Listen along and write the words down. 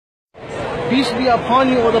Peace be upon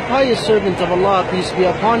you, O the pious servant of Allah. Peace be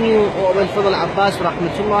upon you, O Abul Fadl Abbas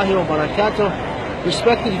rahmatullahi wa barakatuh.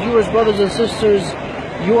 Respected viewers, brothers and sisters,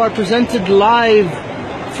 you are presented live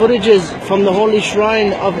footages from the holy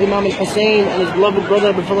shrine of Imam al-Hussein and his beloved brother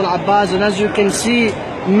Abul Fadl Abbas. And as you can see,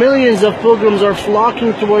 millions of pilgrims are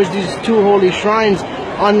flocking towards these two holy shrines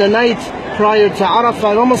on the night prior to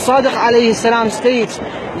Arafah. Imam al-Sadiq alayhi salam states,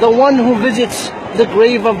 the one who visits the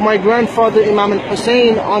grave of my grandfather Imam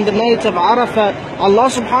al-Hussein on the night of Arafah, Allah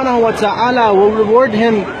subhanahu wa ta'ala will reward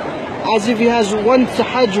him as if he has went to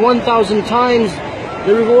Hajj 1,000 times,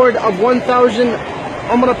 the reward of 1,000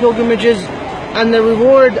 Umrah pilgrimages, and the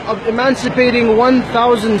reward of emancipating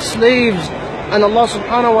 1,000 slaves. And Allah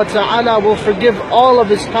subhanahu wa ta'ala will forgive all of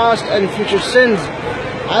his past and future sins.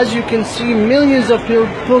 As you can see, millions of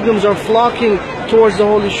pilgrims are flocking towards the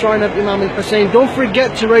holy shrine of Imam al-Hussein. Don't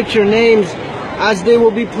forget to write your names, as they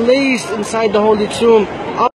will be placed inside the holy tomb